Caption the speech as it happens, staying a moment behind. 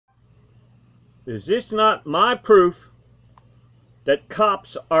Is this not my proof that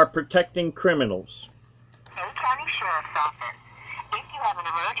cops are protecting criminals? Hey, County Sheriff's Office. If you have an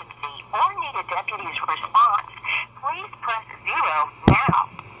emergency or need a deputy's response, please press 0 now.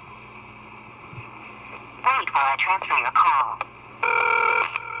 Wait while I transfer your call.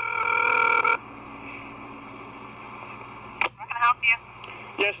 How can I help you?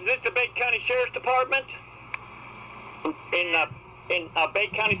 Yes, is this the Bay County Sheriff's Department? In Bay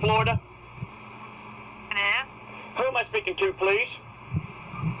County, Florida? It is. Who am I speaking to, please?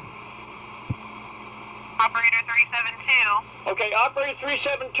 Operator 372. Okay, Operator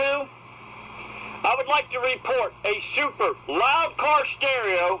 372. I would like to report a super loud car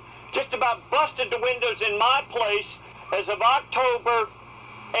stereo just about busted the windows in my place as of October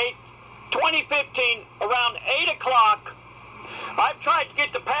 8th, 2015, around 8 o'clock. I've tried to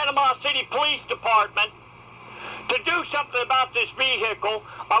get the Panama City Police Department to do something about this vehicle.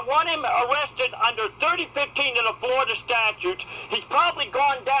 I want him arrested under 3015 of the Florida statutes. He's probably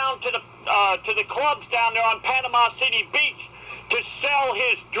gone down to the clubs down there on Panama City Beach to sell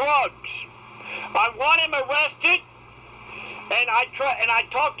his drugs. I want him arrested, and I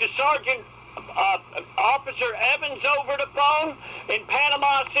talked to Sergeant Officer Evans over the phone in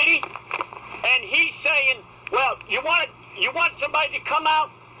Panama City, and he's saying, well, you want somebody to come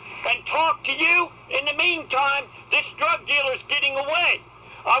out and talk to you? In the meantime, this drug dealer's getting away.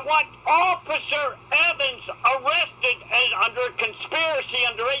 I want Officer Evans arrested as under a conspiracy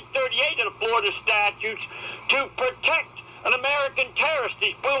under 838 of the Florida statutes to protect an American terrorist,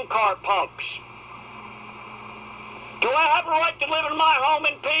 these boom car punks. Do I have a right to live in my home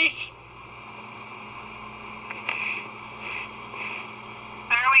in peace?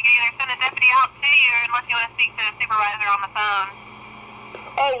 Sir, we can either send a deputy out to you unless you want to speak to the supervisor on the phone.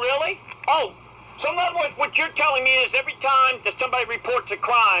 Oh, really? Oh, so in other words, what you're telling me is every time that somebody reports a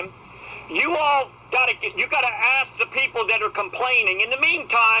crime, you gotta ask the people that are complaining. In the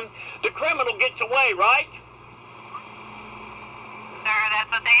meantime, the criminal gets away, right? Sir, that's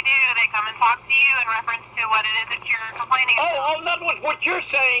what they do. They come and talk to you in reference to what it is that you're complaining about. Oh, in other words, what you're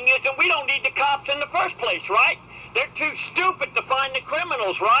saying is that we don't need the cops in the first place, right? They're too stupid to find the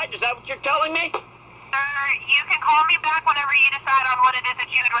criminals, right? Is that what you're telling me? Sir, you can call me back whenever you decide on what it is that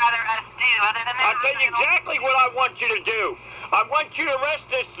you would rather us do. Other than that, I'll tell you exactly what I want you to do. I want you to arrest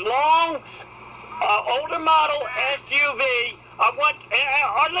this long, older model SUV.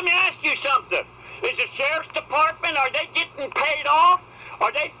 Let me ask you something. Is the Sheriff's Department, are they getting paid off?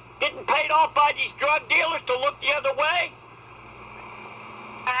 Are they getting paid off by these drug dealers to look the other way?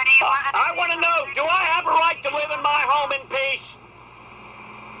 Sir, do you want I want to know, do I have a right to live in my home in peace?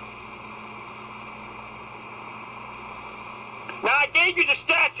 Now, I gave you the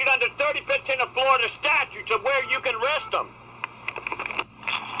statute under 3015 of Florida statutes of where you can arrest them.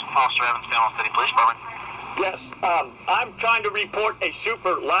 Officer Evans, Panama City Police Department. Yes, I'm trying to report a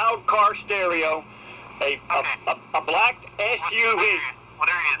super loud car stereo, a black SUV. What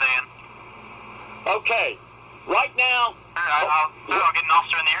area is they in? Okay, right now... I'll get an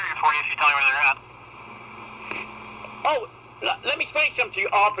officer in the area for you if you tell me where they're at. Oh, let me explain something to you,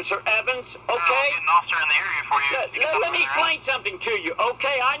 Officer Evans, okay? I'll get an officer in the area for you. Let me explain something to you,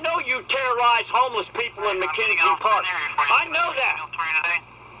 okay? I know you terrorize homeless people in McKinney Park. I know that.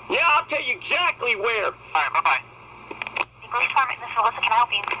 Yeah, I'll tell you exactly where. All right, bye-bye. Police Department, Miss Melissa, can I help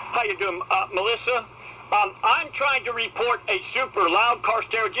you? How you doing, Melissa? I'm trying to report a super loud car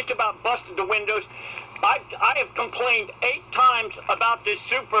stereo, just about busted the windows. I have complained 8 times about this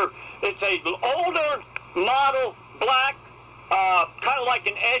super. It's a older model, black, kind of like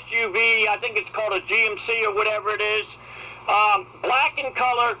an SUV. I think it's called a GMC or whatever it is. Black in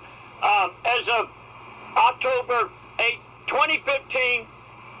color, as of October 8, 2015.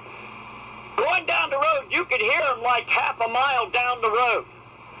 Going down the road, you could hear him like half a mile down the road.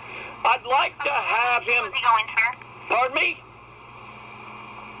 I'd like to have him... Where's he going, sir? Pardon me?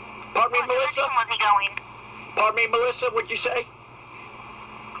 Pardon me, Melissa? What direction was he going? Pardon me, Melissa, what'd you say?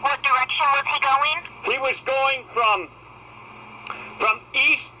 What direction was he going? He was going from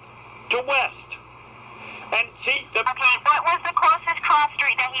east to west. And see, Okay, what was the closest cross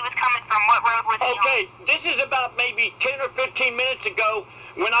street that he was coming from? What road was he on? Okay, this is about maybe 10 or 15 minutes ago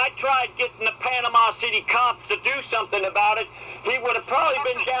when I tried getting the Panama City cops to do something about it. He would have probably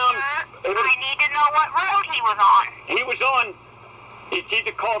been down... Sir, I need to know what road he was on. He was on, it's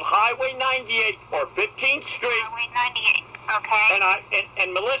either called Highway 98 or 15th Street. Highway 98, okay.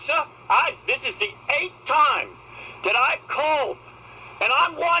 And Melissa, this is the 8th time that I've called, and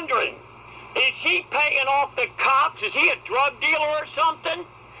I'm wondering, is he paying off the cops? Is he a drug dealer or something?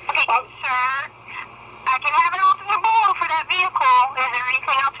 Okay, sir, I can have an officer below for that vehicle. Is there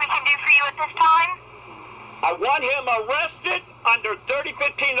anything else we can do for you at this time? I want him arrested under 3015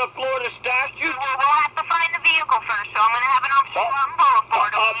 of Florida statute. We'll have to find the vehicle first, so I'm going to have an officer on board.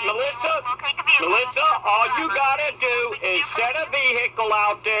 Melissa, Locate the vehicle. Melissa, all you gotta do is set a vehicle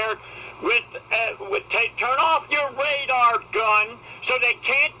out there turn off your radar gun so they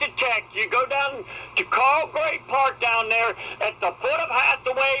can't detect. You go down to Carl Gray Park down there at the foot of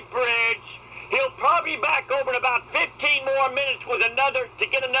Hathaway Bridge. He'll probably be back over in about 15 more minutes with to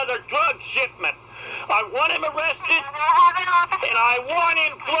get another drug shipment. I want him arrested, and I want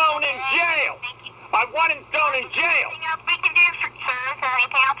him thrown in jail. I want him thrown in jail. Anything else we can do, sir? Is there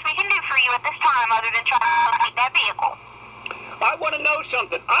anything else we can do for you at this time other than try to locate that vehicle? I want to know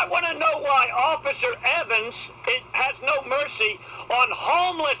something. I want to know why Officer Evans has no mercy on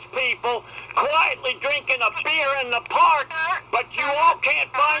homeless people quietly drinking a beer in the park, but you all can't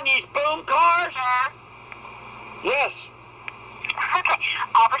find these boom cars? Yes. Okay.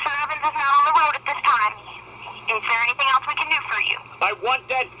 Officer Evans is not on the road at this time. Is there anything else we can do for you? I want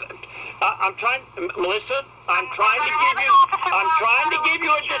that. Melissa, I'm trying to give you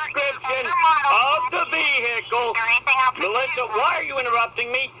a description of the vehicle. Melissa, why are you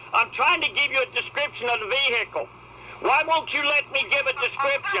interrupting me? I'm trying to give you a description of the vehicle. Why won't you let me give a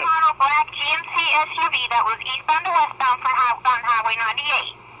description? Model black GMC SUV that was eastbound to westbound on Highway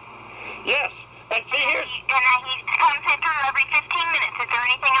 98. Yes. And see, And he comes in through every 15 minutes. Is there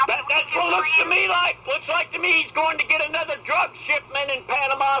anything else we can do for you? Looks like to me he's going to get another drug shipment in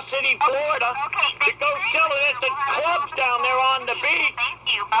Panama City, Florida, to go sell it at the clubs down there on the beach.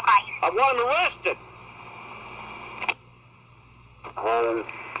 Thank you. Bye-bye. I want him arrested.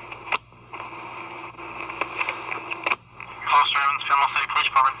 Officer Evans, Panama City Police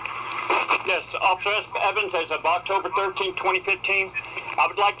Department. Yes, Officer Evans, as of October 13, 2015, I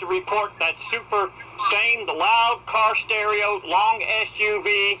would like to report that super same, the loud car stereo, long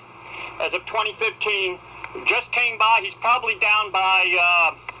SUV, as of 2015, just came by. He's probably down by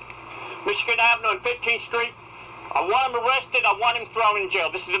Michigan Avenue and 15th Street. I want him arrested. I want him thrown in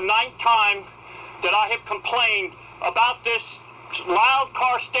jail. This is the 9th time that I have complained about this loud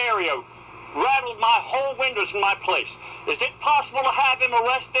car stereo. Rattled my whole windows in my place. Is it possible to have him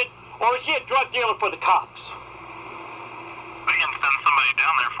arrested, or is he a drug dealer for the cops? We can send somebody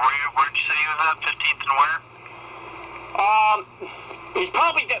down there for you. Where'd you say he was at? 15th and where? He's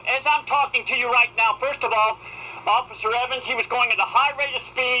probably, as I'm talking to you right now, first of all, Officer Evans, he was going at a high rate of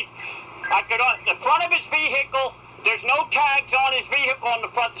speed. I could, the front of his vehicle, there's no tags on his vehicle on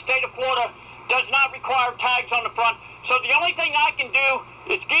the front. The state of Florida does not require tags on the front. So the only thing I can do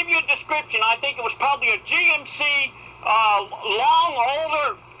is give you a description. I think it was probably a GMC, long,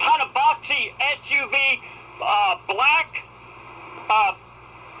 older, kind of boxy SUV, black,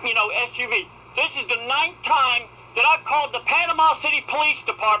 SUV. This is the 9th time that I've called the Panama City Police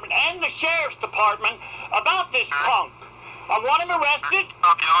Department and the Sheriff's Department about this punk. I want him arrested.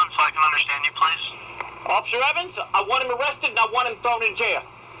 Stop yelling so I can understand you, please. Officer Evans, I want him arrested and I want him thrown in jail.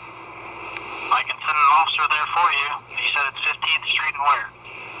 I can send an officer there for you. You said it's 15th Street and where?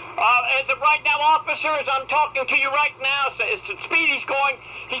 As of right now, officer, as I'm talking to you right now, it's the speed he's going.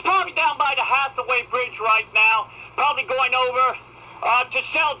 He's probably down by the Hathaway Bridge right now, probably going over to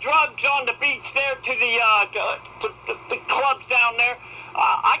sell drugs on the beach there to the clubs down there.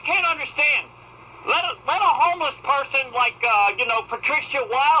 I can't understand. Let a homeless person like, Patricia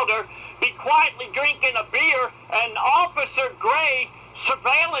Wilder be quietly drinking a beer, and Officer Gray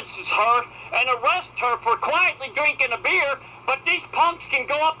surveillances her and arrests her for quietly drinking a beer, but these punks can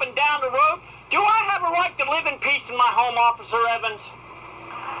go up and down the road. Do I have a right to live in peace in my home, Officer Evans?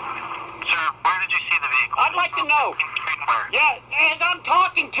 Sir, where did you see the vehicle? I'd like to know. Yeah, as I'm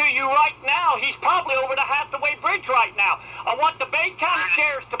talking to you right now, he's probably over the Hathaway Bridge right now. I want the Bay County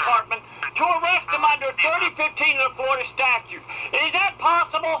Sheriff's Department to arrest him under 3015 of the Florida statute. Is that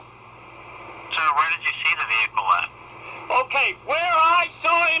possible? Sir, where did you see the vehicle at? Okay, where I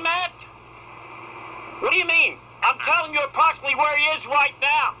saw him at? What do you mean? I'm telling you approximately where he is right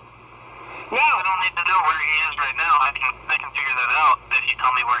now. Now, I don't need to know where he is right now. I can figure that out if you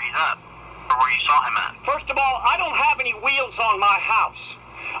tell me where he's at or where you saw him at. First of all, I don't have any wheels on my house.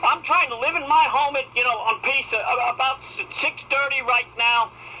 I'm trying to live in my home at, on peace about 6:30 right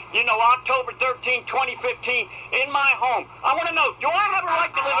now. October 13, 2015, in my home. I want to know, do I have a right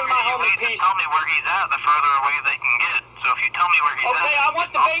to live in my home in peace? Tell me where he's at, the further away they can get. So if you tell me where he's at... Okay, I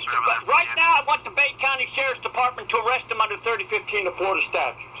want I want the Bay County Sheriff's Department to arrest him under 3015 of Florida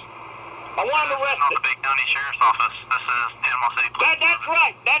statutes. I want him arrested. Not the Bay County Sheriff's Office. This is Panama City Police.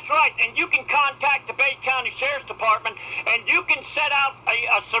 That's right. And you can contact the Bay County Sheriff's Department, and you can set out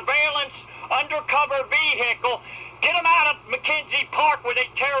a surveillance undercover vehicle. Get them out of McKenzie Park where they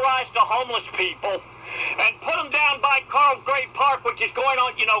terrorize the homeless people. and put him down by Carl Gray Park, which is going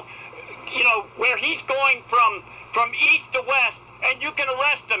on, where he's going from east to west, and you can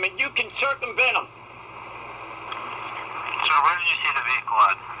arrest him and you can circumvent him. So where did you see the vehicle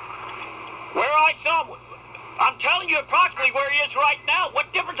at? Where I saw him, I'm telling you approximately where he is right now. What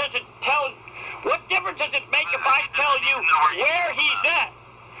difference does it make if I tell you where he's at?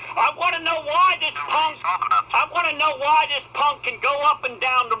 I want to know why this punk can go up and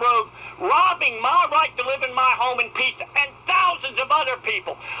down the road, robbing my right to live in my home in peace and thousands of other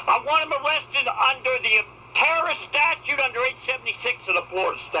people. I want him arrested under the terrorist statute under 876 of the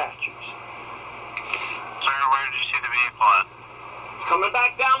Florida statutes. Sir, where did you see the vehicle at? Coming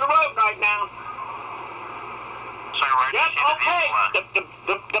back down the road right now. Sir, where did you see the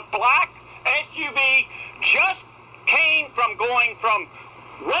vehicle at? The black SUV just came from going from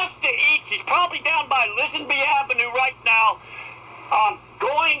west to east. He's probably down by Lisenby Avenue right now.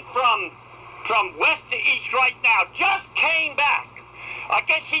 Going from west to east right now. Just came back. I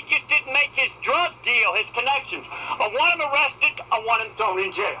guess he just didn't make his drug deal, his connections. I want him arrested. I want him thrown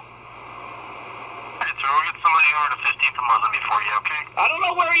in jail. Alright, so we'll get somebody over to 15th and Muslim before you, okay? I don't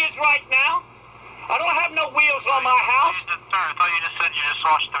know where he is right now. I don't have no wheels on my house. Sir, I thought you just said you just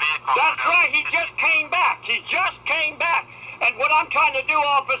washed the vehicle. That's right. He just came back. He just came back. And what I'm trying to do,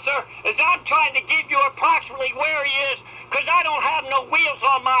 officer, is I'm trying to give you approximately where he is, because I don't have no wheels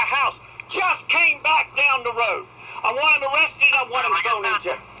on my house. Just came back down the road. I want him arrested. I want him thrown in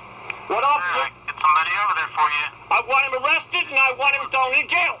jail. What, officer? Get somebody over there for you. I want him arrested and I want him thrown in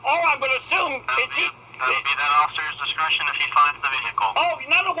jail. Or I'm going to assume That'll be that officer's discretion if he finds the vehicle. Oh, in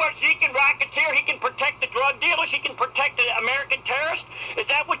other words, he can racketeer, he can protect the drug dealers, he can protect the American terrorists? Is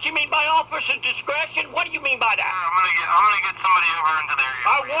that what you mean by officer's discretion? What do you mean by that? I'm gonna get somebody over into there.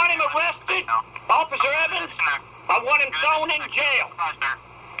 I want him arrested, Officer Evans. I want him thrown in jail.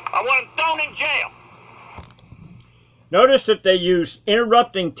 I want him thrown in jail. Notice that they use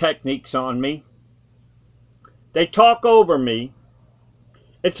interrupting techniques on me. They talk over me.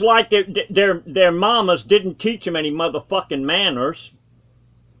 It's like their mamas didn't teach them any motherfucking manners.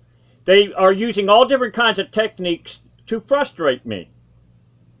 They are using all different kinds of techniques to frustrate me.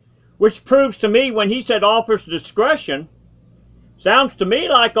 Which proves to me, when he said officer's discretion, sounds to me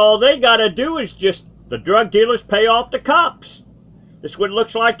like all they gotta do is just, the drug dealers pay off the cops. This is what it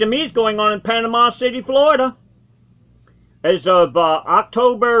looks like to me is going on in Panama City, Florida. As of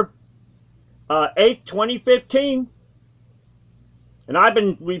October 8th, 2015. And I've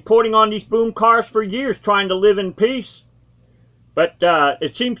been reporting on these boom cars for years, trying to live in peace. But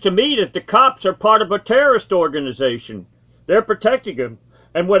it seems to me that the cops are part of a terrorist organization. They're protecting them.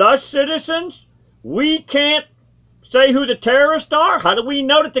 And with us citizens, we can't say who the terrorists are? How do we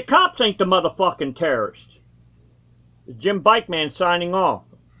know that the cops ain't the motherfucking terrorists? Jimbikeman signing off.